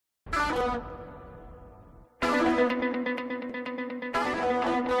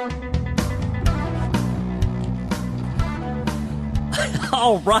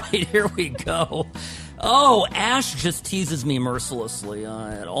All right, here we go. Oh, Ash just teases me mercilessly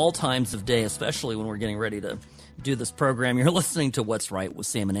at all times of day, especially when we're getting ready to do this program. You're listening to What's Right with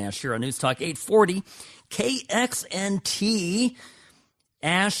Sam and Ash here on News Talk 840 KXNT.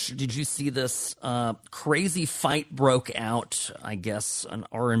 Ash, did you see this crazy fight broke out? I guess an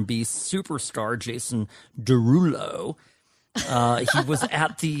R&B superstar, Jason Derulo. He was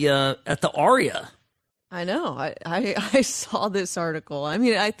at the Aria. I know. I saw this article. I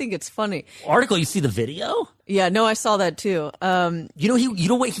mean, I think it's funny. Article? You see the video? Yeah, no, I saw that too. You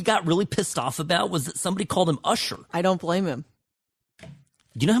know what he got really pissed off about was that somebody called him Usher. I don't blame him.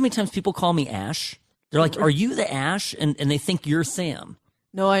 You know how many times people call me Ash? They're like, "Are you the Ash?" And they think you're Sam.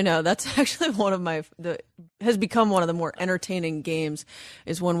 No, I know. That's actually one of has become one of the more entertaining games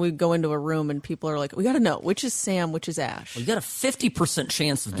is when we go into a room and people are like, we got to know which is Sam, which is Ash. Well, you got a 50%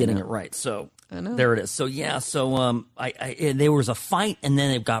 chance of getting it right. So there it is. So yeah, there was a fight and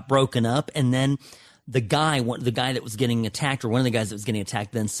then it got broken up. And then the guy that was getting attacked, or one of the guys that was getting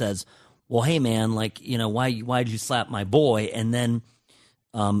attacked, then says, well, hey man, like, you know, why'd you slap my boy? And then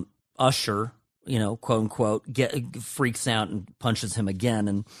Usher, you know, quote unquote, freaks out and punches him again.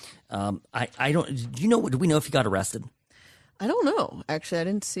 And do we know if he got arrested? I don't know. Actually, I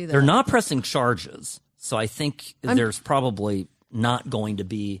didn't see that. They're not pressing charges. So I think there's probably not going to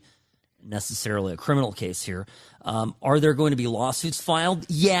be necessarily a criminal case here. Are there going to be lawsuits filed?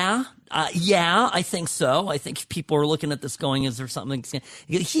 Yeah, I think so. I think people are looking at this going, is there something?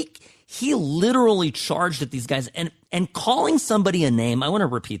 He literally charged at these guys and calling somebody a name. I want to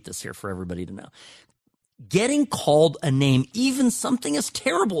repeat this here for everybody to know. Getting called a name, even something as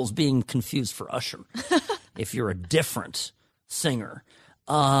terrible as being confused for Usher, if you're a different singer,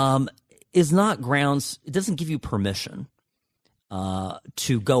 is not grounds. It doesn't give you permission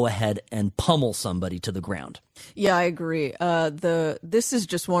to go ahead and pummel somebody to the ground. Yeah, I agree. This is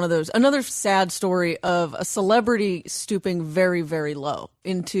just one of those, another sad story of a celebrity stooping very, very low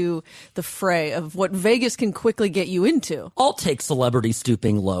into the fray of what Vegas can quickly get you into. I'll take celebrity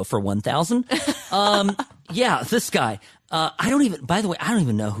stooping low for 1,000. Yeah, this guy. I don't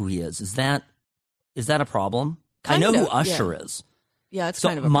even know who he is. Is that a problem? I know who Usher is. Yeah, it's so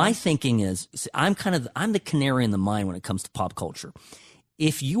kind of a my problem. thinking is, I'm the canary in the mine when it comes to pop culture.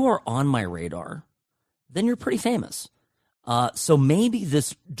 If you are on my radar, then you're pretty famous. So maybe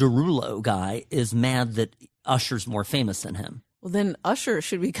this Derulo guy is mad that Usher's more famous than him. Well, then Usher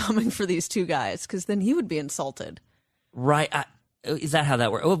should be coming for these two guys because then he would be insulted. Right. Is that how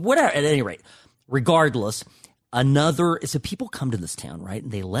that works? Whatever. At any rate, regardless, so people come to this town, right?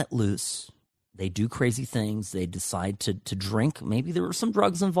 And they let loose. They do crazy things. They decide to drink. Maybe there were some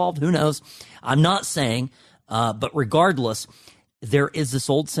drugs involved. Who knows? I'm not saying. But regardless, there is this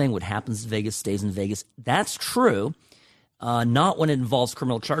old saying, what happens in Vegas stays in Vegas. That's true. Not when it involves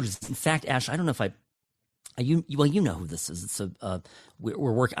criminal charges. In fact, Ash, I don't know if you know who this is. It's I'm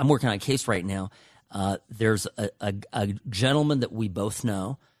working on a case right now. There's a gentleman that we both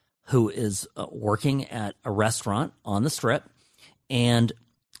know who is working at a restaurant on the Strip and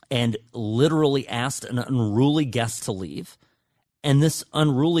literally asked an unruly guest to leave. And this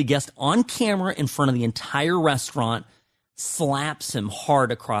unruly guest on camera in front of the entire restaurant slaps him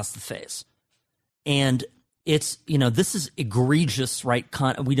hard across the face. And it's, this is egregious, right?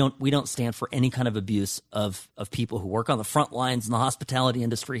 We don't stand for any kind of abuse of people who work on the front lines in the hospitality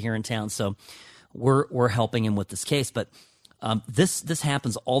industry here in town. So we're helping him with this case. But this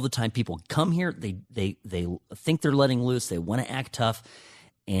happens all the time. People come here, they think they're letting loose, they want to act tough.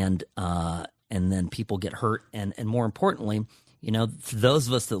 And then people get hurt. And more importantly, for those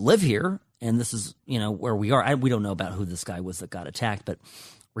of us that live here, and this is, where we are, we don't know about who this guy was that got attacked, but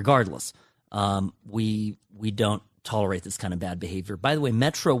regardless, we don't tolerate this kind of bad behavior. By the way,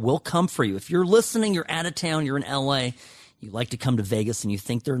 Metro will come for you. If you're listening, you're out of town, you're in LA, you like to come to Vegas and you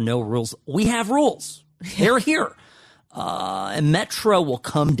think there are no rules. We have rules. They're here. And Metro will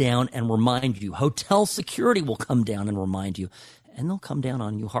come down and remind you. Hotel security will come down and remind you. And they'll come down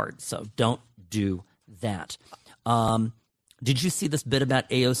on you hard. So don't do that. Did you see this bit about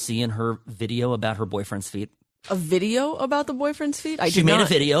AOC and her video about her boyfriend's feet? A video about the boyfriend's feet? She made a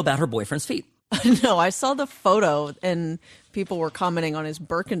video about her boyfriend's feet. No, I saw the photo and people were commenting on his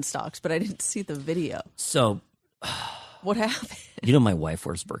Birkenstocks, but I didn't see the video. So what happened? My wife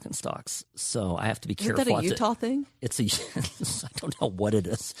wears Birkenstocks, so I have to be careful. Is that a Utah thing? I don't know what it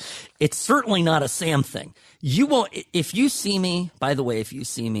is. It's certainly not a Sam thing. You won't, if you see me, by the way, if you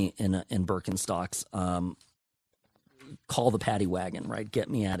see me in Birkenstocks, call the paddy wagon, right? Get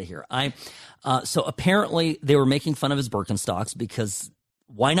me out of here. So apparently they were making fun of his Birkenstocks because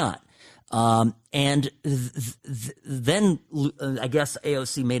why not? And then I guess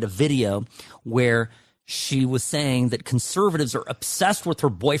AOC made a video where she was saying that conservatives are obsessed with her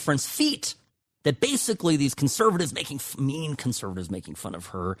boyfriend's feet. That basically these conservatives mean conservatives making fun of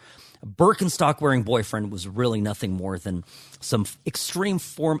her Birkenstock wearing boyfriend was really nothing more than some extreme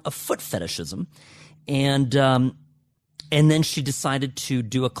form of foot fetishism. And then she decided to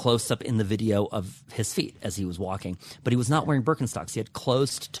do a close-up in the video of his feet as he was walking. But he was not wearing Birkenstocks. He had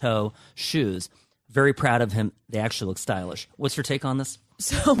closed-toe shoes. Very proud of him. They actually look stylish. What's your take on this?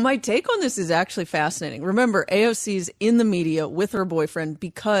 So my take on this is actually fascinating. Remember, AOC's in the media with her boyfriend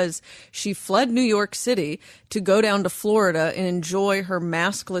because she fled New York City to go down to Florida and enjoy her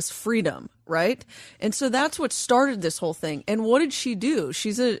maskless freedom, right? And so that's what started this whole thing. And what did she do?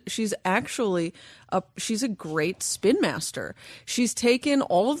 She's a great spin master. She's taken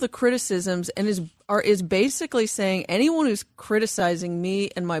all of the criticisms and is basically saying anyone who's criticizing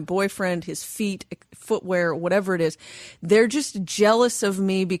me and my boyfriend, his feet, footwear, whatever it is, they're just jealous of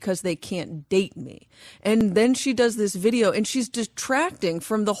me because they can't date me. And then she does this video and she's detracting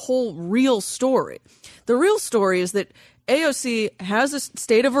from the whole real story. The real story is that AOC has a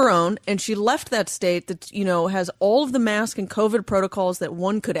state of her own, and she left that state that, has all of the mask and COVID protocols that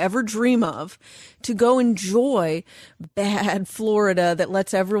one could ever dream of to go enjoy bad Florida that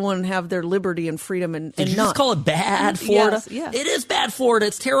lets everyone have their liberty and freedom and Did you not. just call it bad Florida? Yes. It is bad Florida.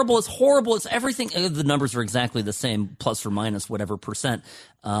 It's terrible. It's horrible. It's everything. The numbers are exactly the same, plus or minus whatever percent.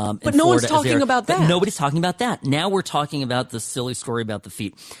 But no one's talking about that. Nobody's talking about that. Now we're talking about the silly story about the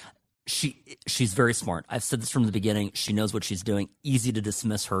feet. She's very smart. I've said this from the beginning. She knows what she's doing. Easy to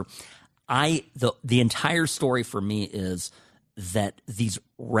dismiss her. The entire story for me is that these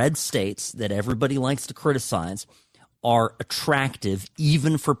red states that everybody likes to criticize are attractive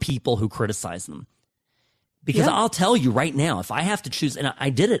even for people who criticize them. Because I'll tell you right now, if I have to choose, and I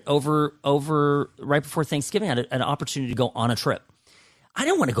did it over right before Thanksgiving, I had an opportunity to go on a trip. I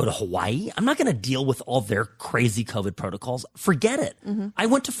don't want to go to Hawaii. I'm not going to deal with all their crazy COVID protocols. Forget it. Mm-hmm. I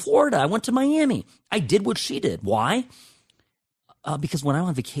went to Florida. I went to Miami. I did what she did. Why? Because when I'm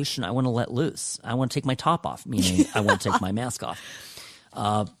on vacation, I want to let loose. I want to take my top off, meaning I want to take my mask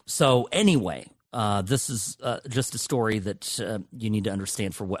off. So anyway, this is just a story that you need to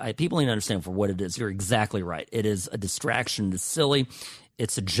understand for what people need to understand for what it is. You're exactly right. It is a distraction. It's silly.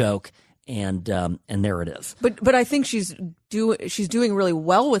 It's a joke. And there it is. But I think she's doing really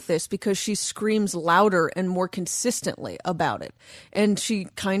well with this because she screams louder and more consistently about it, and she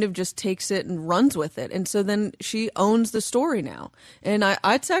kind of just takes it and runs with it, and so then she owns the story now, and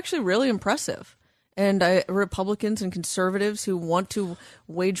it's actually really impressive. And Republicans and conservatives who want to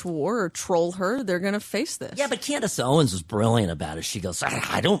wage war or troll her, they're going to face this. Yeah, but Candace Owens was brilliant about it. She goes,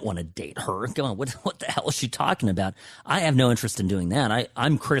 I don't want to date her. Come on, what the hell is she talking about? I have no interest in doing that.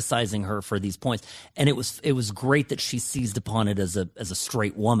 I'm criticizing her for these points. And it was great that she seized upon it as a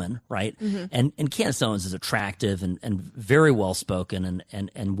straight woman, right? Mm-hmm. And Candace Owens is attractive and very well-spoken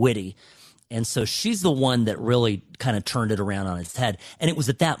and witty. And so she's the one that really kind of turned it around on its head. And it was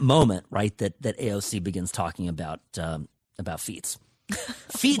at that moment, right, that AOC begins talking about feats.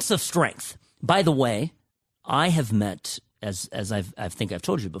 Feats of strength. By the way, I have met, as I think I've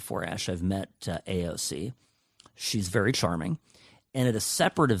told you before, Ash, I've met AOC. She's very charming. And at a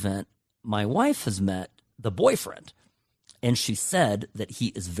separate event, my wife has met the boyfriend. And she said that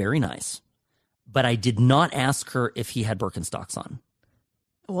he is very nice. But I did not ask her if he had Birkenstocks on.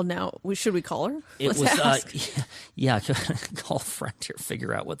 Well, now, should we call her? It was, call a friend here,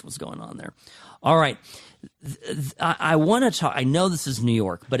 figure out what was going on there. All right. I want to talk, I know this is New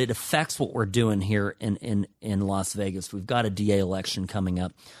York, but it affects what we're doing here in Las Vegas. We've got a DA election coming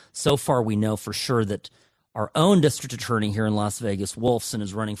up. So far, we know for sure that our own district attorney here in Las Vegas, Wolfson,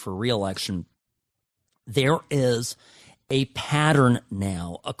 is running for re-election. There is a pattern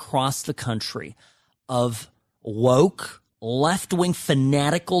now across the country of woke, left-wing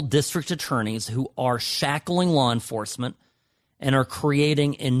fanatical district attorneys who are shackling law enforcement and are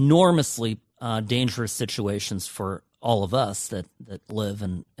creating enormously dangerous situations for all of us that live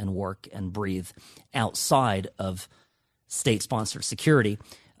and work and breathe outside of state-sponsored security.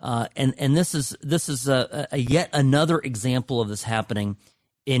 And this is a yet another example of this happening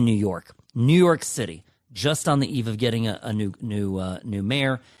in New York. New York City, just on the eve of getting a new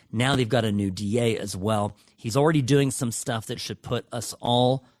mayor. Now they've got a new DA as well. He's already doing some stuff that should put us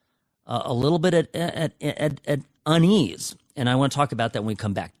all a little bit at unease. And I want to talk about that when we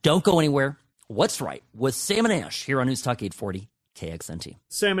come back. Don't go anywhere. What's Right with Sam and Ash here on News Talk 840 KXNT.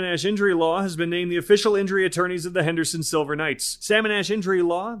 Salmon Ash Injury Law has been named the official injury attorneys of the Henderson Silver Knights. Salmon Ash Injury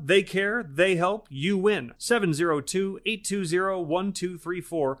Law, they care, they help, you win.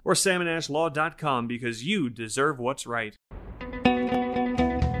 702-820-1234 or salmonashlaw.com, because you deserve what's right.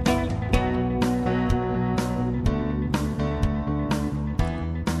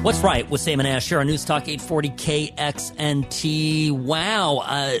 What's right with Sam and Ash here on News Talk 840 KXNT. Wow,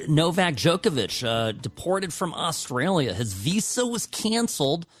 Novak Djokovic deported from Australia. His visa was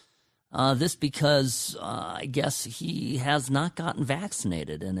canceled. This because I guess he has not gotten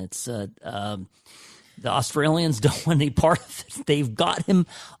vaccinated, and it's the Australians don't want any part of it. They've got him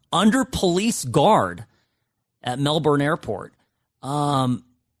under police guard at Melbourne Airport.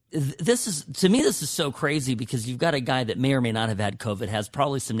 This is so crazy, because you've got a guy that may or may not have had COVID, has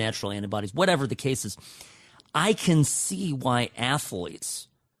probably some natural antibodies, whatever the case is. I can see why athletes,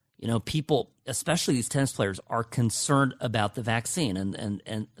 people, especially these tennis players, are concerned about the vaccine.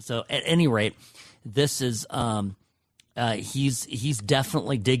 And so at any rate, this is, he's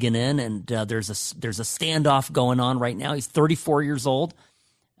definitely digging in, and there's a standoff going on right now. He's 34 years old.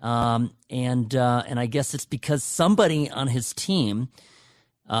 And I guess it's because somebody on his team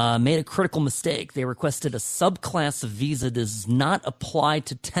made a critical mistake. They requested a subclass of visa that does not apply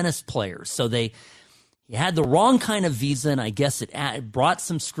to tennis players. So he had the wrong kind of visa, and I guess it brought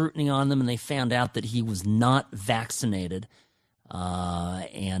some scrutiny on them, and they found out that he was not vaccinated,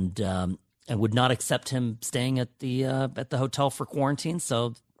 and would not accept him staying at the hotel for quarantine.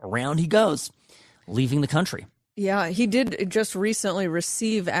 So around he goes, leaving the country. Yeah, he did just recently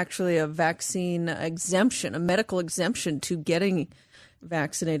receive actually a vaccine exemption, a medical exemption to getting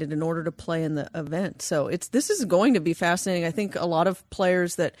vaccinated in order to play in the event. So this is going to be fascinating. I think a lot of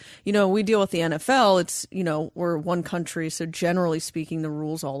players that, we deal with the NFL, it's, we're one country, so generally speaking, the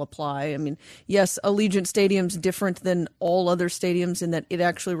rules all apply. I mean, yes, Allegiant Stadium's different than all other stadiums in that it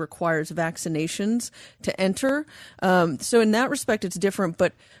actually requires vaccinations to enter. So in that respect, it's different,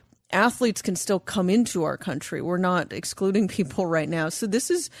 but athletes can still come into our country. We're not excluding people right now. So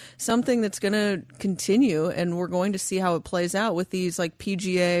this is something that's going to continue, and we're going to see how it plays out with these like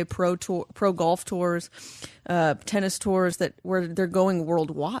PGA, pro golf tours, tennis tours where they're going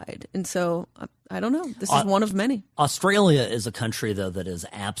worldwide. And so I don't know. This is one of many. Australia is a country, though, that is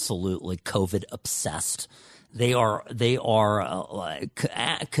absolutely COVID obsessed. They are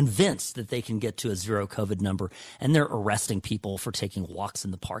convinced that they can get to a zero COVID number, and they're arresting people for taking walks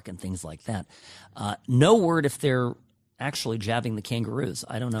in the park and things like that. No word if they're actually jabbing the kangaroos.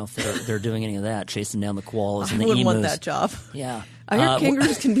 I don't know if they're doing any of that, chasing down the koalas and the emus. I wouldn't want that job. Yeah. I heard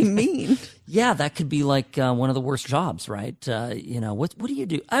kangaroos can be mean. Yeah, that could be like one of the worst jobs, right? What do you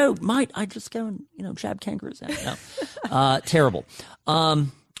do? Oh, might I just go and jab kangaroos? No. Terrible.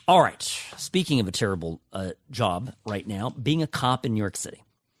 All right. Speaking of a terrible job right now, being a cop in New York City.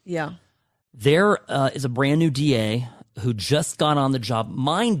 Yeah. There is a brand new DA who just got on the job.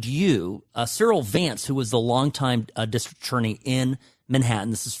 Mind you, Cyril Vance, who was the longtime district attorney in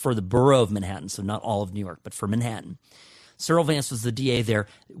Manhattan. This is for the borough of Manhattan, so not all of New York, but for Manhattan. Cyril Vance was the DA there.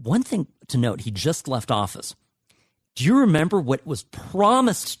 One thing to note, he just left office. Do you remember what was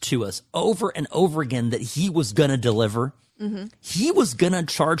promised to us over and over again that he was going to deliver? Mm-hmm. He was going to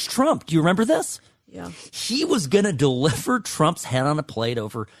charge Trump. Do you remember this? Yeah. He was going to deliver Trump's head on a plate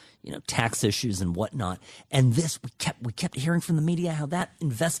over, tax issues and whatnot. And this, we kept hearing from the media how that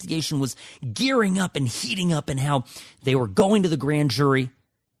investigation was gearing up and heating up, and how they were going to the grand jury,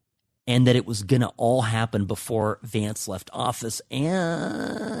 and that it was going to all happen before Vance left office.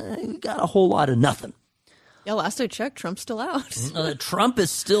 And we got a whole lot of nothing. Yeah, last I checked, Trump's still out. Trump is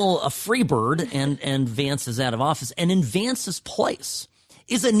still a free bird, and Vance is out of office. And in Vance's place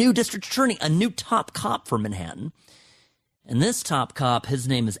is a new district attorney, a new top cop for Manhattan. And this top cop, his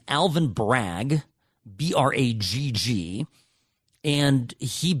name is Alvin Bragg, Bragg. And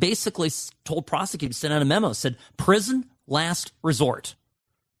he basically told prosecutors, sent out a memo, said, prison, last resort.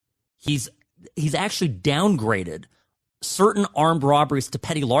 He's actually downgraded certain armed robberies to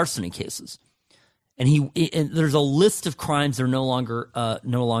petty larceny cases. And there's a list of crimes they're no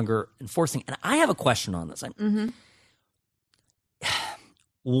longer enforcing. And I have a question on this. Mm-hmm.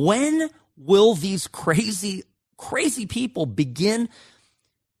 When will these crazy people begin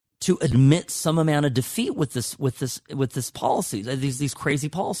to admit some amount of defeat with this policies, these crazy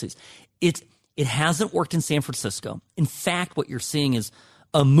policies? It hasn't worked in San Francisco. In fact, what you're seeing is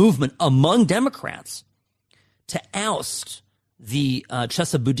a movement among Democrats to oust the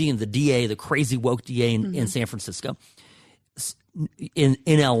Chesa Boudin, the DA, the crazy woke DA in San Francisco. In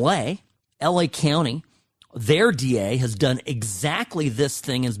LA County, their DA has done exactly this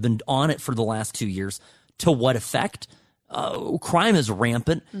thing, has been on it for the last 2 years. To what effect? crime is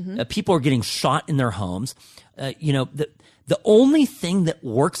rampant. People are getting shot in their homes. The only thing that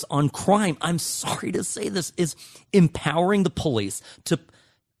works on crime, I'm sorry to say this, is empowering the police to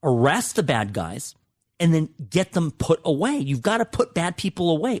arrest the bad guys and then get them put away. You've got to put bad people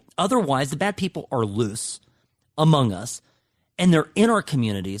away. Otherwise, the bad people are loose among us, and they're in our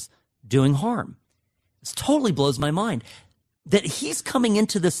communities doing harm. This totally blows my mind that he's coming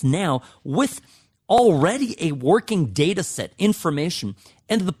into this now with already a working data set, information,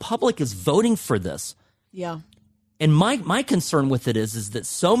 and the public is voting for this. Yeah. And my concern with it is that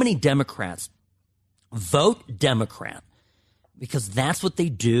so many Democrats vote Democrat because that's what they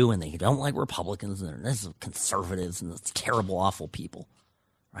do, and they don't like Republicans, and they're conservatives, and it's terrible, awful people,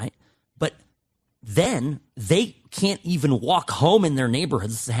 right? But then they can't even walk home in their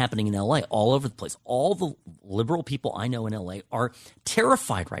neighborhoods. This is happening in L.A. all over the place. All the liberal people I know in L.A. are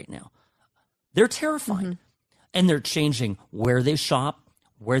terrified right now. They're terrified. And they're changing where they shop,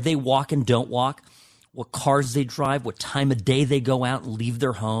 where they walk and don't walk, what cars they drive, what time of day they go out and leave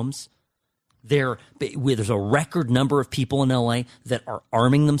their homes. There's a record number of people in LA that are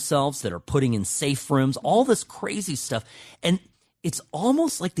arming themselves, that are putting in safe rooms, all this crazy stuff. And it's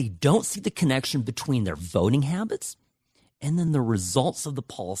almost like they don't see the connection between their voting habits and then the results of the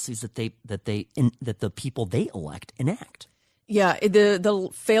policies that the people they elect enact. Yeah, the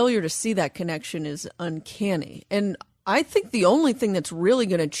failure to see that connection is uncanny. And I think the only thing that's really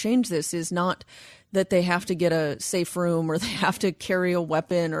going to change this is not that they have to get a safe room or they have to carry a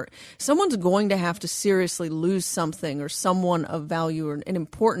weapon, or someone's going to have to seriously lose something or someone of value or an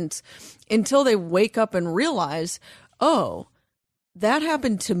importance until they wake up and realize, oh, that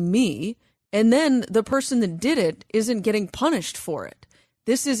happened to me, and then the person that did it isn't getting punished for it.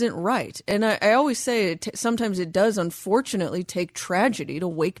 This isn't right. And I always say sometimes it does, unfortunately, take tragedy to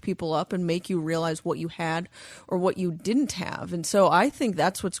wake people up and make you realize what you had or what you didn't have. And so I think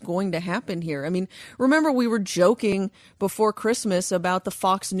that's what's going to happen here. I mean, remember we were joking before Christmas about the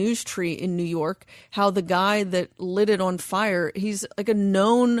Fox News tree in New York, how the guy that lit it on fire, he's like a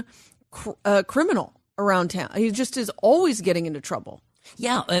known criminal around town. He just is always getting into trouble.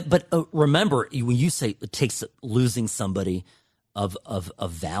 Yeah, but remember, when you say it takes losing somebody of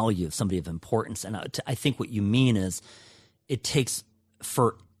value, somebody of importance, and I think what you mean is it takes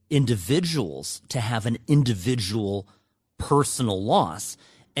for individuals to have an individual personal loss.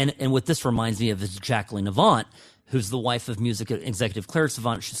 And what this reminds me of is Jacqueline Avant, who's the wife of music executive Clarence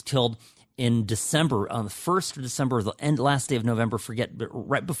Avant. She's killed in December, on the 1st of December, the last day of November, but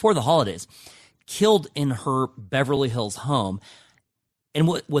right before the holidays, killed in her Beverly Hills home. And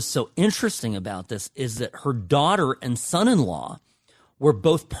what was so interesting about this is that her daughter and son-in-law were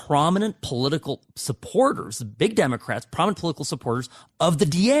both prominent political supporters, big Democrats, prominent political supporters of the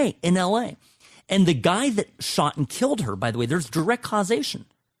DA in L.A. And the guy that shot and killed her, by the way, there's direct causation.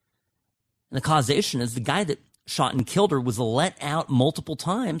 And the causation is the guy that shot and killed her was let out multiple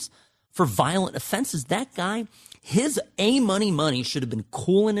times for violent offenses. That guy, his money should have been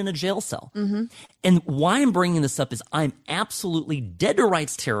cooling in a jail cell. And why I'm bringing this up is I'm absolutely dead to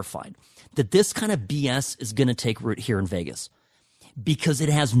rights terrified that this kind of BS is going to take root here in Vegas, because it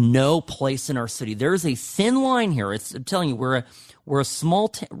has no place in our city. There is a thin line here. I'm telling you, we're a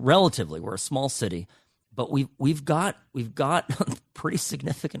small, relatively, we're a small city, but we've got a pretty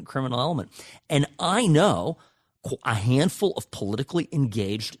significant criminal element. And I know a handful of politically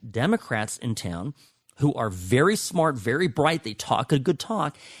engaged Democrats in town who are very smart, very bright. They talk a good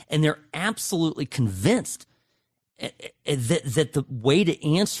talk, and they're absolutely convinced that the way to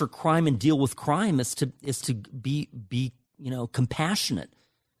answer crime and deal with crime is to be compassionate,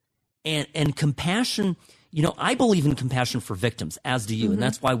 and compassion. I believe in compassion for victims, as do you, and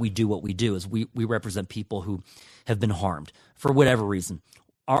that's why we do what we do. Is we represent people who have been harmed for whatever reason.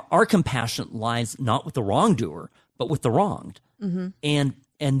 Our compassion lies not with the wrongdoer, but with the wronged, and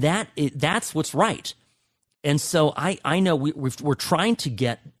that's what's right. And so I know we're trying to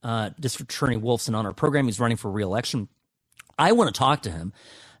get District Attorney Wolfson on our program. He's running for re-election. I want to talk to him,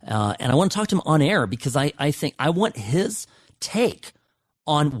 and I want to talk to him on air, because I think I want his take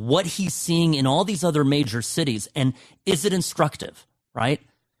on what he's seeing in all these other major cities, and is it instructive, right?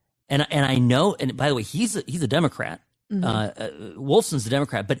 And I know, and by the way, he's a Democrat. Wolfson's a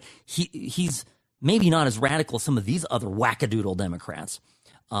Democrat, but he's maybe not as radical as some of these other wackadoodle Democrats.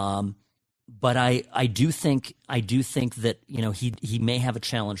 But I do think that he may have a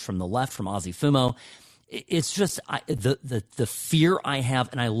challenge from the left, from Ozzie Fumo. It's just the fear I have,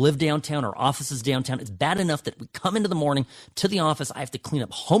 and I live downtown. Our office is downtown. It's bad enough that we come into the morning to the office, I have to clean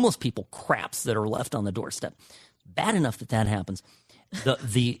up homeless people craps that are left on the doorstep. Bad enough that happens.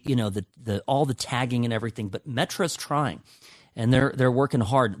 the all the tagging and everything. But Metro's trying, and they're working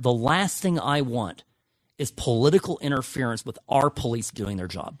hard. The last thing I want is political interference with our police doing their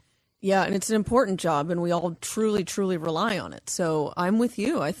job. Yeah, and it's an important job, and we all truly, truly rely on it. So I'm with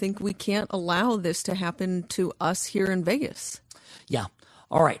you. I think we can't allow this to happen to us here in Vegas. Yeah.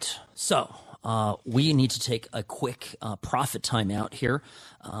 All right. So we need to take a quick profit time out here.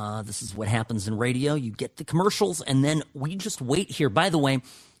 This is what happens in radio. You get the commercials, and then we just wait here. By the way,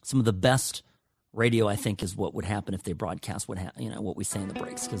 some of the best radio, I think, is what would happen if they broadcast what we say in the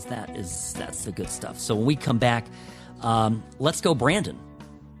breaks, because that's the good stuff. So when we come back, let's go, Brandon.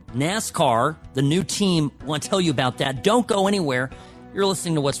 NASCAR, the new team, want to tell you about that. Don't go anywhere. You're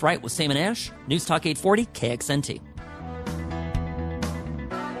listening to What's Right with Sam and Ash. News Talk 840, KXNT.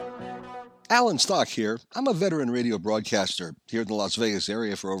 Alan Stock here. I'm a veteran radio broadcaster here in the Las Vegas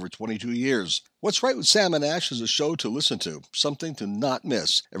area for over 22 years. What's Right with Sam and Ash is a show to listen to, something to not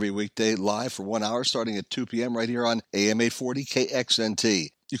miss. Every weekday live for 1 hour starting at 2 p.m. right here on AM 840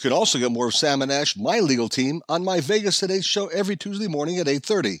 KXNT. You can also get more of Sam and Ash, my legal team, on my Vegas Today show every Tuesday morning at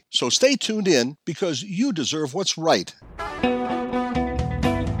 8:30. So stay tuned in because you deserve what's right.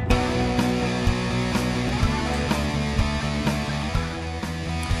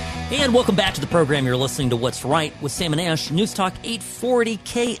 And welcome back to the program. You're listening to What's Right with Sam and Ash, News Talk 840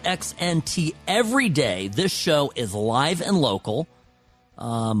 KXNT. Every day, this show is live and local,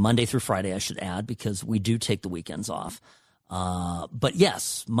 Monday through Friday, I should add, because we do take the weekends off. But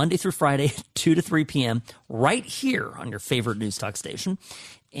yes, Monday through Friday, 2 to 3 p.m., right here on your favorite News Talk station.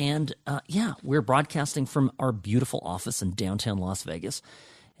 And we're broadcasting from our beautiful office in downtown Las Vegas.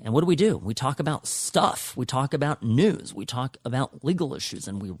 And what do? We talk about stuff. We talk about news. We talk about legal issues,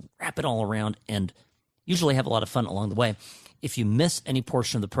 and we wrap it all around and usually have a lot of fun along the way. If you miss any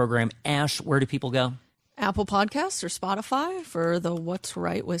portion of the program, Ash, where do people go? Apple Podcasts or Spotify for the What's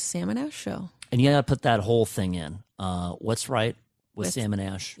Right with Sam and Ash show. And you got to put that whole thing in. What's Right with Sam and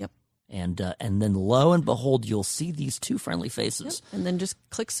Ash. Yep. And then lo and behold, you'll see these two friendly faces. Yep. And then just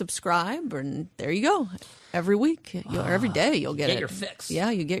click subscribe, and there you go. Every week, every day, you'll get your fix. Yeah,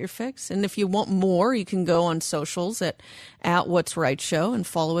 you get your fix. And if you want more, you can go on socials at What's Right Show and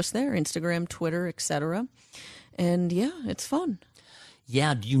follow us there, Instagram, Twitter, etc. And yeah, it's fun.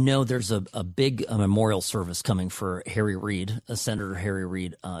 Yeah, do you know there's a big memorial service coming for Harry Reid, Senator Harry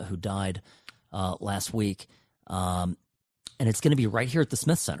Reid, who died last week. And it's going to be right here at the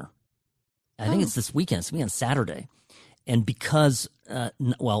Smith Center. I think it's this weekend. It's going to be on Saturday. And because,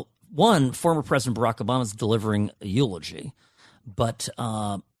 one, former President Barack Obama is delivering a eulogy, but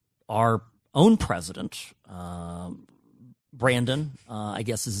our own president, Brandon, I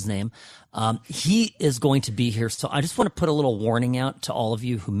guess is his name, he is going to be here. So I just want to put a little warning out to all of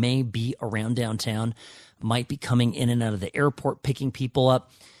you who may be around downtown, might be coming in and out of the airport, picking people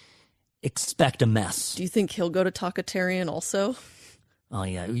up. Expect a mess. Do you think he'll go to Tacotarian also? Oh,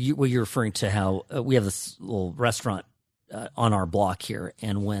 yeah. You're referring to how we have this little restaurant on our block here.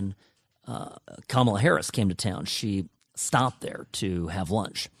 And when Kamala Harris came to town, she stopped there to have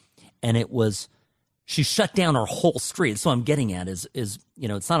lunch. And she shut down our whole street. So what I'm getting at is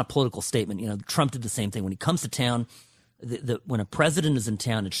it's not a political statement. Trump did the same thing. When he comes to town, when a president is in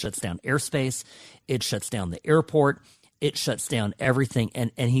town, it shuts down airspace. It shuts down the airport. It shuts down everything,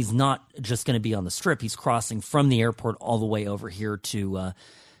 and he's not just going to be on the Strip. He's crossing from the airport all the way over here to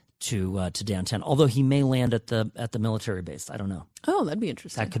downtown. Although he may land at the military base, I don't know. Oh, that'd be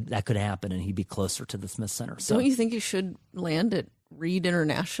interesting. That could happen, and he'd be closer to the Smith Center. So, don't you think he should land at Reed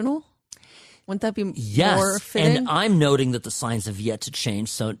International? Wouldn't that be more yes? fitting? And I'm noting that the signs have yet to change.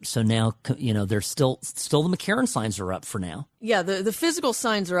 So now there's still the McCarran signs are up for now. Yeah, the physical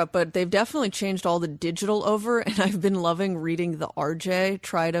signs are up, but they've definitely changed all the digital over. And I've been loving reading the RJ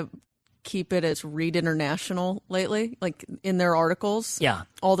try to keep it as Reed International lately, like in their articles. Yeah,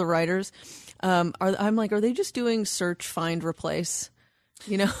 all the writers. I'm like, are they just doing search, find, replace?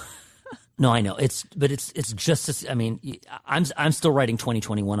 No, I know it's just as, I mean, I'm still writing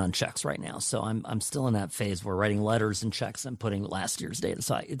 2021 on checks right now, so I'm still in that phase where writing letters and checks and putting last year's data.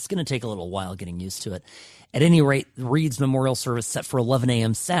 So it's going to take a little while getting used to it. At any rate, Reed's memorial service set for 11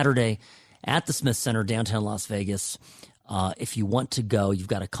 a.m. Saturday at the Smith Center, downtown Las Vegas. If you want to go, you've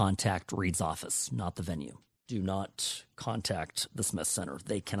got to contact Reed's office, not the venue. Do not contact the Smith Center;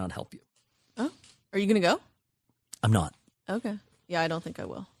 they cannot help you. Oh, are you going to go? I'm not. Okay. Yeah, I don't think I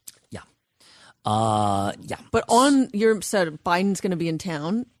will. Yeah. But on your said Biden's going to be in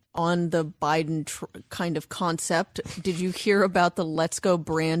town on the Biden kind of concept. Did you hear about the Let's Go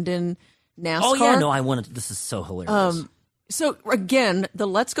Brandon NASCAR? Oh yeah, no, I wanted. This is so hilarious. So again, the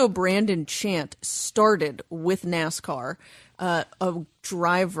Let's Go Brandon chant started with NASCAR. A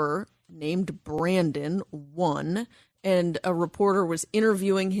driver named Brandon won, and a reporter was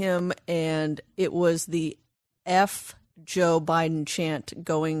interviewing him, and it was the F Joe Biden chant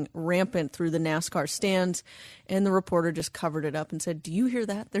going rampant through the NASCAR stands, and the reporter just covered it up and said, "Do you hear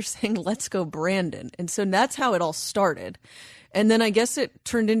that? They're saying, 'Let's go Brandon.'" And so that's how it all started. And then I guess it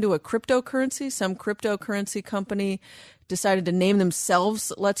turned into a cryptocurrency. Some cryptocurrency company decided to name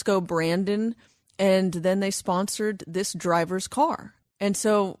themselves Let's Go Brandon, and then they sponsored this driver's car. And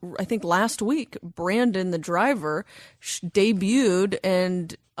so I think last week, Brandon, the driver, debuted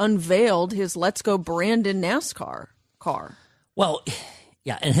and unveiled his Let's Go Brandon NASCAR car. Well,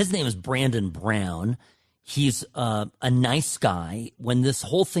 yeah, and his name is Brandon Brown. He's a nice guy. When this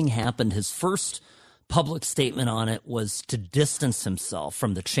whole thing happened, his first public statement on it was to distance himself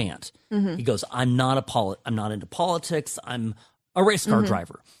from the chant. He goes, I'm not into politics. I'm a race car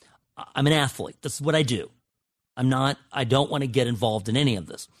driver. I'm an athlete. This is what I do. I don't want to get involved in any of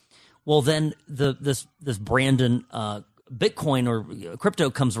this. Well, then this Brandon Bitcoin or crypto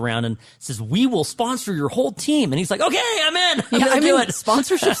comes around and says, we will sponsor your whole team. And he's like, okay, I'm in. I'm going to do it.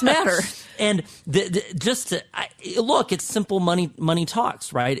 Sponsorships matter. And look, it's simple money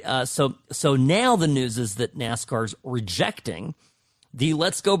talks, right? So now the news is that NASCAR's rejecting the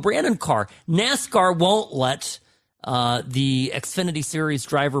Let's Go Brandon car. NASCAR won't let the Xfinity Series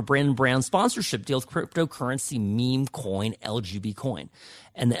driver Brandon Brown sponsorship deal with cryptocurrency meme coin LGB coin.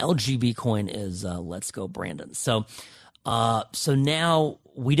 And the LGB coin is Let's Go Brandon. So now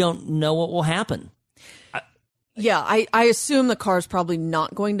we don't know what will happen. I assume the car is probably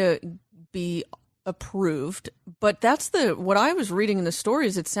not going to be approved, but that's what I was reading in the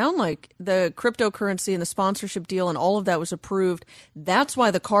stories. It sounded like the cryptocurrency and the sponsorship deal and all of that was approved. That's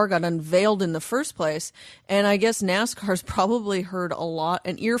why the car got unveiled in the first place. And I guess NASCAR's probably heard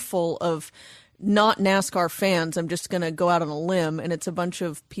an earful of not NASCAR fans. I'm just going to go out on a limb, and it's a bunch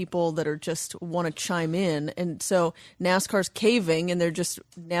of people that are just want to chime in. And so NASCAR's caving, and they're just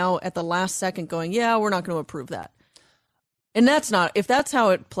now at the last second going, yeah, we're not going to approve that. And if that's how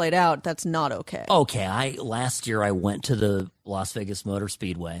it played out, that's not okay. Okay. Last year I went to the Las Vegas Motor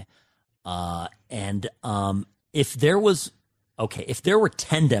Speedway, and if there were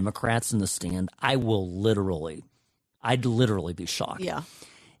 10 Democrats in the stand, I'd literally be shocked. Yeah.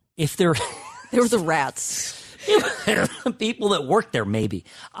 If there were the rats. People that worked there, maybe.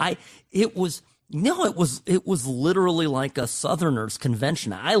 It was literally like a Southerners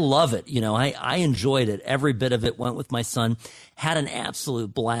convention. I love it. I enjoyed it. Every bit of it. Went with my son, had an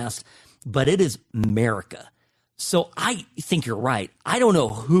absolute blast, but it is America. So I think you're right. I don't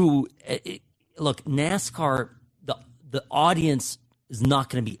know look, NASCAR, the audience is not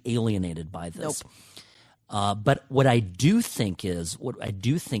going to be alienated by this. Nope. But what I do think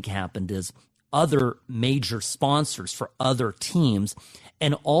happened is other major sponsors for other teams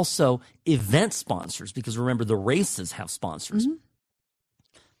and also event sponsors, because remember the races have sponsors. Mm-hmm.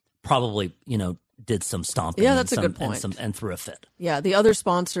 Probably, did some stomping. Yeah, that's a good point. And threw a fit. Yeah, the other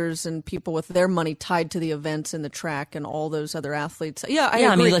sponsors and people with their money tied to the events and the track and all those other athletes. Yeah, I agree.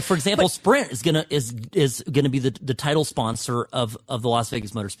 I mean, like for example, Sprint is gonna be the title sponsor of the Las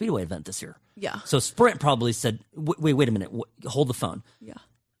Vegas Motor Speedway event this year. Yeah. So Sprint probably said, wait a minute, hold the phone. Yeah.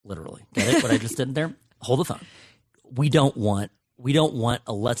 Literally, get it? What I just did there? Hold the phone. We don't want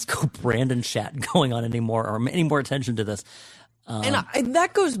a Let's Go Brandon chat going on anymore, or any more attention to this. And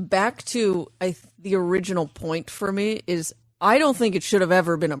that goes back to the original point for me is I don't think it should have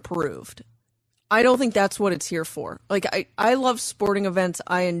ever been approved. I don't think that's what it's here for. Like, I love sporting events.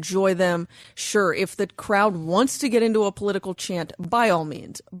 I enjoy them. Sure, if the crowd wants to get into a political chant, by all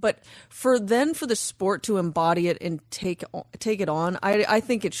means. But for the sport to embody it and take it on, I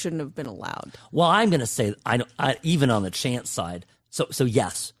think it shouldn't have been allowed. Well, I'm going to say, even on the chant side, so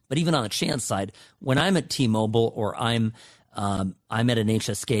yes, but even on the chant side, when I'm at T-Mobile or I'm at an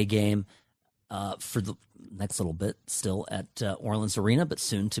HSK game for the next little bit, still at Orleans Arena, but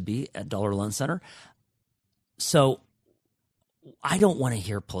soon to be at Dollar Loan Center. So I don't want to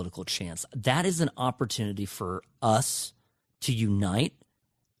hear political chants. That is an opportunity for us to unite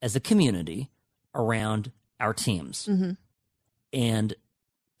as a community around our teams. Mm-hmm.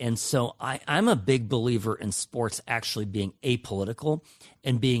 And so I'm a big believer in sports actually being apolitical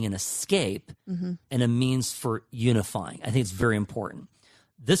and being an escape mm-hmm. and a means for unifying. I think it's very important.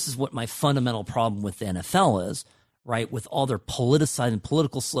 This is what my fundamental problem with the NFL is, right? With all their politicized and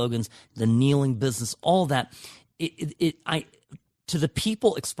political slogans, the kneeling business, all that. To the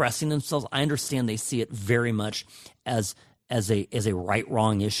people expressing themselves, I understand they see it very much as a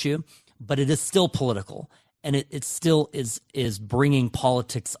right-wrong issue, but it is still political. And it still is bringing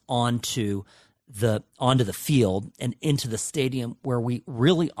politics onto onto the field and into the stadium, where we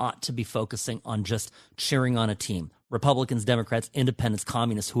really ought to be focusing on just cheering on a team, Republicans, Democrats, Independents,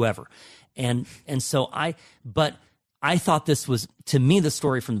 Communists, whoever. And so I thought this was, to me, the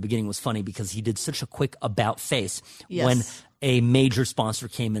story from the beginning was funny because he did such a quick about face when a major sponsor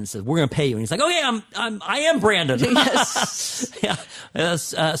came in and said, "We're going to pay you," and he's like, "Oh yeah, I am Brandon." Yes. Yeah.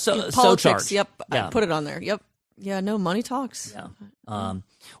 So Politics. charged. Yep. Yeah. I put it on there. Yep. Yeah. No, money talks. Yeah.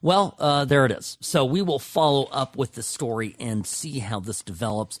 Well, there it is. So we will follow up with the story and see how this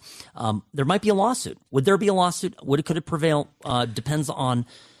develops. There might be a lawsuit. Could it prevail? Depends on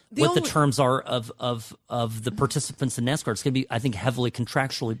what the terms are of the participants in NASCAR. It's going to be, I think, heavily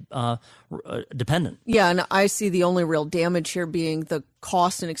contractually dependent. Yeah, and I see the only real damage here being the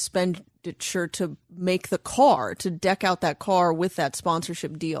cost and expenditure to make the car, to deck out that car with that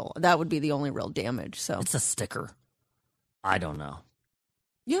sponsorship deal. That would be the only real damage. So it's a sticker. I don't know.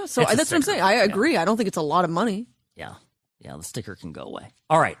 Yeah, so that's what I'm saying. I agree. I don't think it's a lot of money. Yeah, the sticker can go away.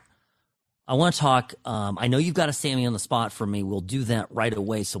 All right. I want to talk. I know you've got a Sammy on the spot for me. We'll do that right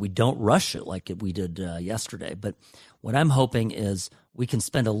away so we don't rush it like we did yesterday. But what I'm hoping is we can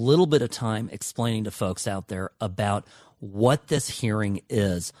spend a little bit of time explaining to folks out there about what this hearing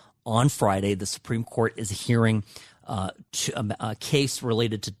is. On Friday, the Supreme Court is hearing a case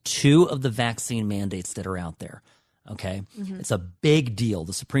related to 2 of the vaccine mandates that are out there. Okay? Mm-hmm. It's a big deal.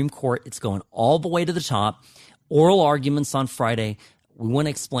 The Supreme Court, it's going all the way to the top. Oral arguments on Friday. We want to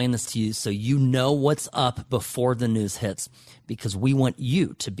explain this to you so you know what's up before the news hits, because we want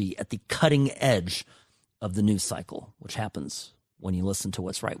you to be at the cutting edge of the news cycle, which happens when you listen to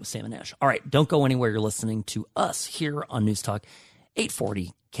What's Right with Sam and Ash. All right, don't go anywhere. You're listening to us here on News Talk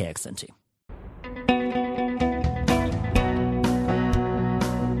 840 KXNT.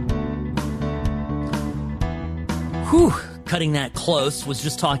 Whew, cutting that close. Was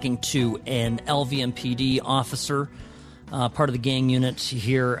just talking to an LVMPD officer, part of the gang unit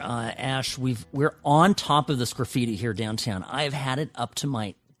here. Ash, we're on top of this graffiti here downtown. I've had it up to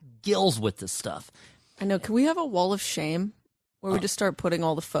my gills with this stuff. I know. Can we have a wall of shame where we just start putting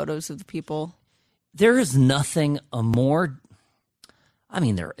all the photos of the people? There is nothing more. I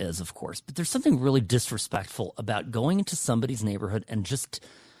mean, there is, of course, but there's something really disrespectful about going into somebody's neighborhood and just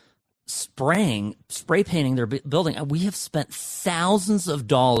spray painting their building. We have spent thousands of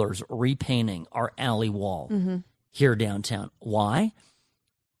dollars repainting our alley wall here downtown. Why?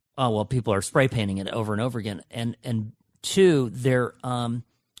 Oh, well, people are spray painting it over and over again. And 2, they're,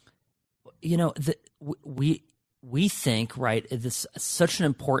 we think, right, this such an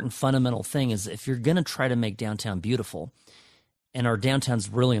important fundamental thing is if you're going to try to make downtown beautiful, and our downtown's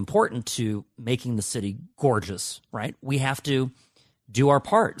really important to making the city gorgeous, right? We have to do our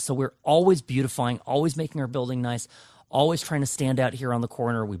part. So we're always beautifying, always making our building nice, always trying to stand out here on the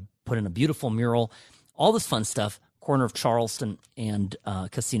corner. We put in a beautiful mural, all this fun stuff, corner of Charleston and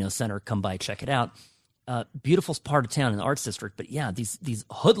Casino Center. Come by, check it out. Beautiful part of town in the Arts District. But yeah, these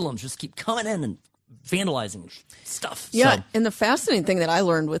hoodlums just keep coming in and vandalizing stuff. Yeah, so, and the fascinating thing that I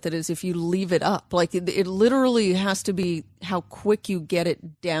learned with it is if you leave it up, like it literally has to be how quick you get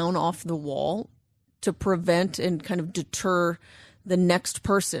it down off the wall to prevent and kind of deter the next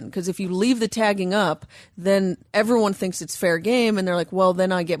person. Because if you leave the tagging up, then everyone thinks it's fair game, and they're like, well,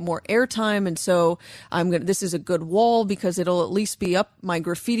 then I get more airtime, and so this is a good wall because it'll at least be up, my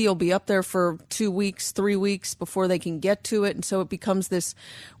graffiti will be up there for 2 weeks, 3 weeks before they can get to it, and so it becomes this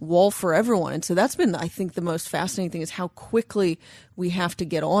wall for everyone. And so that's been, I think, the most fascinating thing is how quickly we have to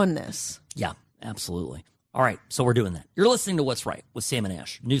get on this. Yeah, absolutely. All right, so we're doing that. You're listening to What's Right with Sam and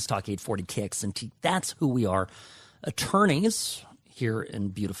Ash, News Talk 840 KXNT. That's who we are. Attorneys here in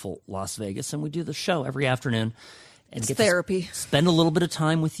beautiful Las Vegas, and we do the show every afternoon. And it's therapy. Spend a little bit of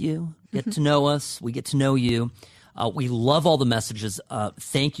time with you, get to know us. We get to know you. We love all the messages.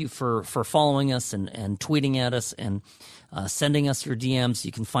 Thank you for following us and tweeting at us and sending us your DMs.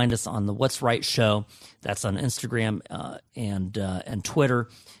 You can find us on the What's Right Show. That's on Instagram and Twitter.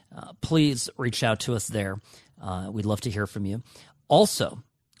 Please reach out to us there. We'd love to hear from you. Also,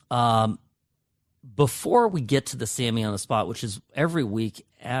 before we get to the Sammy on the spot, which is every week,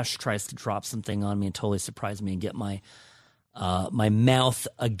 Ash tries to drop something on me and totally surprise me and get my mouth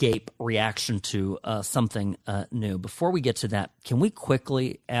agape reaction to something new. Before we get to that, can we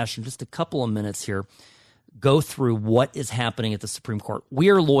quickly, Ash, in just a couple of minutes here, go through what is happening at the Supreme Court? We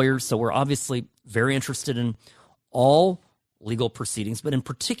are lawyers, so we're obviously very interested in all legal proceedings, but in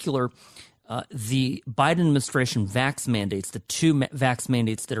particular, the Biden administration vax mandates, the 2 vax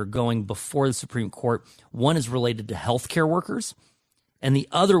mandates that are going before the Supreme Court. One is related to healthcare workers, and the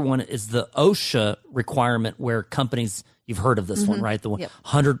other one is the OSHA requirement where companies, You've heard of this one, right? The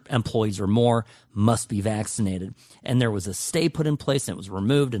 100 employees or more must be vaccinated. And there was a stay put in place, and it was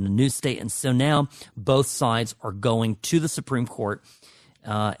removed in a new state. And so now both sides are going to the Supreme Court,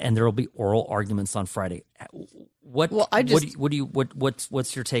 and there will be oral arguments on Friday. What's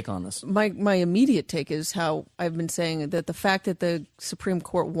your take on this? My immediate take is how I've been saying that the fact that the Supreme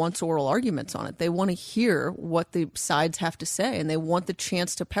Court wants oral arguments on it, they want to hear what the sides have to say, and they want the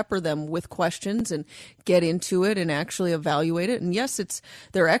chance to pepper them with questions and get into it and actually evaluate it. And yes,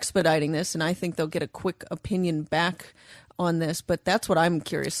 they're expediting this, and I think they'll get a quick opinion back on this. But that's what I'm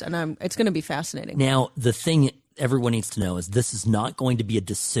curious, and it's going to be fascinating. Now, the thing everyone needs to know is this is not going to be a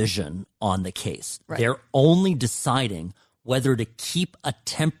decision on the case. Right. They're only deciding whether to keep a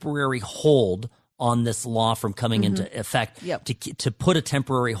temporary hold on this law from coming into effect, to put a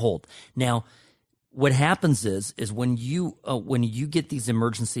temporary hold. Now, what happens is when you get these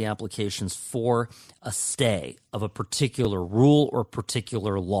emergency applications for a stay of a particular rule or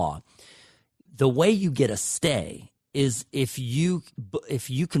particular law, the way you get a stay is if you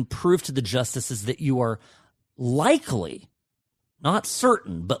can prove to the justices that you are likely, not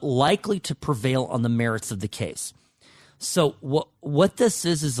certain, but likely to prevail on the merits of the case. So what this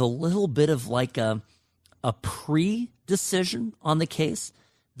is a little bit of like a pre-decision on the case.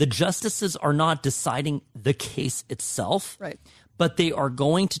 The justices are not deciding the case itself, right? But they are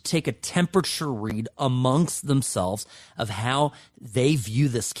going to take a temperature read amongst themselves of how they view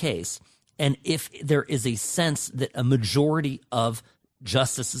this case. And if there is a sense that a majority of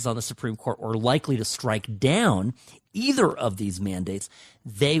justices on the Supreme Court are likely to strike down either of these mandates,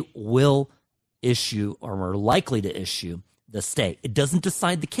 they will issue or are likely to issue the stay. It doesn't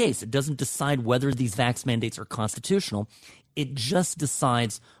decide the case. It doesn't decide whether these vax mandates are constitutional. It just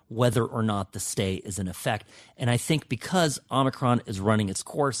decides whether or not the stay is in effect. And I think because Omicron is running its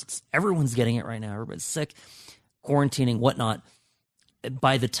course, everyone's getting it right now. Everybody's sick, quarantining, whatnot.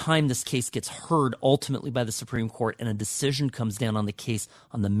 By the time this case gets heard ultimately by the Supreme Court and a decision comes down on the case,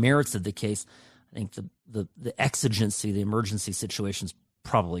 on the merits of the case, I think the exigency, the emergency situation is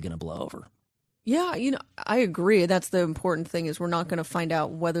probably going to blow over. Yeah, I agree. That's the important thing is we're not going to find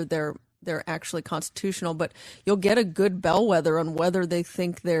out whether they're actually constitutional, but you'll get a good bellwether on whether they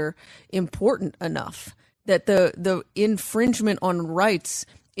think they're important enough, that the infringement on rights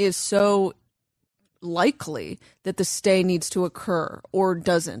is so likely that the stay needs to occur or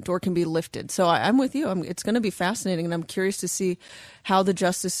doesn't or can be lifted. So I'm with you. It's going to be fascinating, and I'm curious to see how the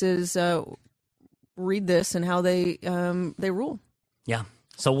justices read this and how they rule. Yeah.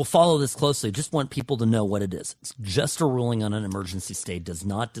 So we'll follow this closely. Just want people to know what it is. It's just a ruling on an emergency stay, does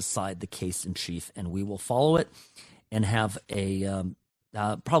not decide the case in chief, and we will follow it and have a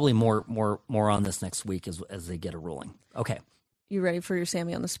probably more on this next week as they get a ruling. Okay. You ready for your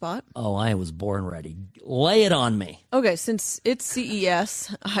Sammy on the spot? Oh, I was born ready. Lay it on me. Okay, since it's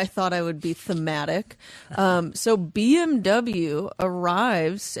CES, I thought I would be thematic. So BMW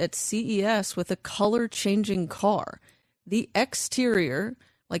arrives at CES with a color-changing car. The exterior,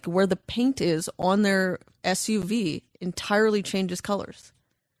 like where the paint is on their SUV, entirely changes colors.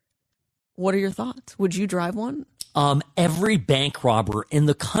 What are your thoughts? Would you drive one? Every bank robber in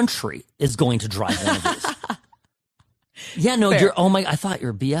the country is going to drive one of these. Yeah, no, Fair. I thought you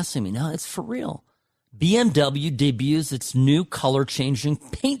were BSing me. No, it's for real. BMW debuts its new color-changing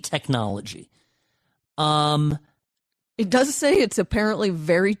paint technology. It does say it's apparently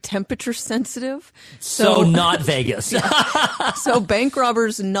very temperature sensitive. So not Vegas. So bank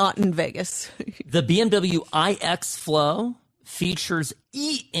robbers not in Vegas. The BMW iX Flow features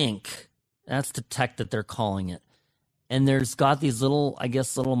e-ink. That's the tech that they're calling it. And there's got these little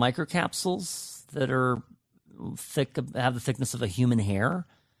microcapsules that are have the thickness of a human hair,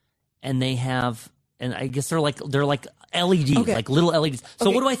 and they have, and I guess they're like LEDs, okay. like little LEDs. So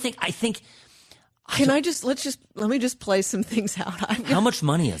okay. What do I think? Let me just play some things out. How much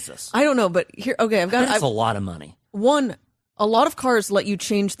money is this? I don't know, but here, okay, That's a lot of money. One, a lot of cars let you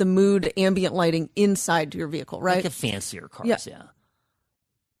change the mood, ambient lighting inside your vehicle, right? Like the fancier cars, yeah.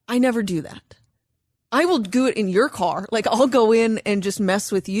 I never do that. I will do it in your car. Like, I'll go in and just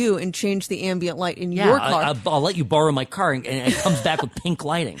mess with you and change the ambient light in your car. I'll let you borrow my car, and it comes back with pink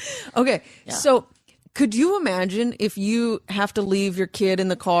lighting. Okay, yeah. So could you imagine if you have to leave your kid in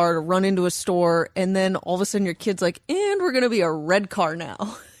the car to run into a store, and then all of a sudden your kid's like, and we're going to be a red car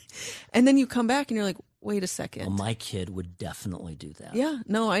now. And then you come back and you're like, wait a second. Well, my kid would definitely do that. Yeah,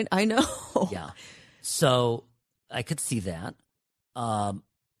 no, I know. Yeah. So I could see that.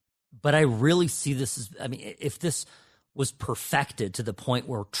 But I really see this as, if this was perfected to the point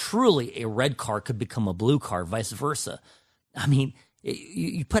where truly a red car could become a blue car, vice versa,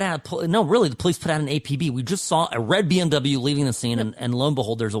 You put out the police put out an APB. We just saw a red BMW leaving the scene, and lo and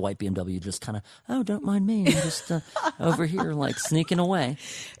behold, there's a white BMW just kind of, oh, don't mind me, I'm just over here like sneaking away.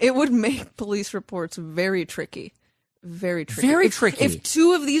 It would make police reports very tricky. Very tricky. Very tricky. If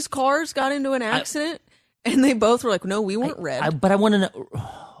two of these cars got into an accident and they both were like, no, we weren't red. But I want to know.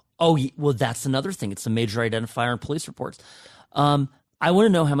 Oh, well, that's another thing. It's a major identifier in police reports. I want to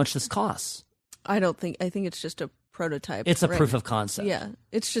know how much this costs. I think it's just a prototype. It's a proof of concept. Yeah.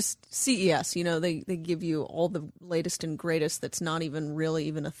 It's just CES. They give you all the latest and greatest that's not even really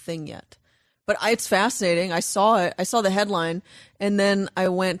even a thing yet. But it's fascinating. I saw it. I saw the headline, and then I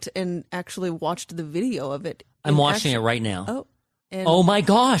went and actually watched the video of it. I'm watching it right now. Oh my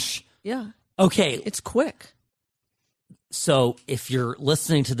gosh. Yeah. Okay. It's quick. So if you're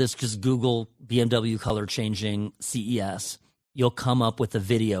listening to this, just Google BMW color changing CES. You'll come up with a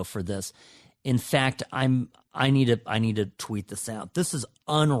video for this. In fact, I need to tweet this out. This is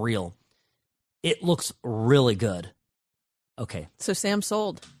unreal. It looks really good. Okay. So Sam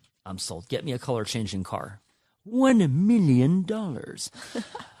sold. I'm sold. Get me a color changing car. $1 million.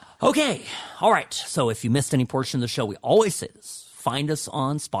 Okay. All right. So if you missed any portion of the show, we always say this. Find us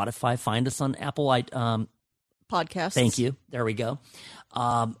on Spotify. Find us on Apple Podcasts. Thank you. There we go.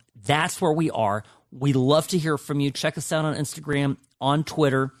 That's where we are. We love to hear from you. Check us out on Instagram, on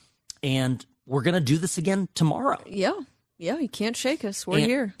Twitter, and we're going to do this again tomorrow. Yeah. Yeah, you can't shake us. We're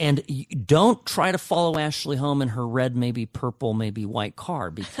here. And don't try to follow Ashley home in her red, maybe purple, maybe white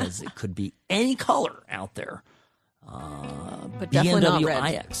car, because it could be any color out there. But definitely BMW not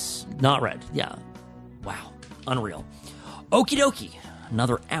red. iX. Not red. Yeah. Wow. Unreal. Okie dokie.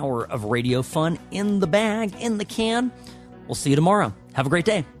 Another hour of radio fun in the bag, in the can. We'll see you tomorrow. Have a great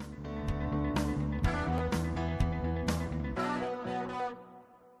day.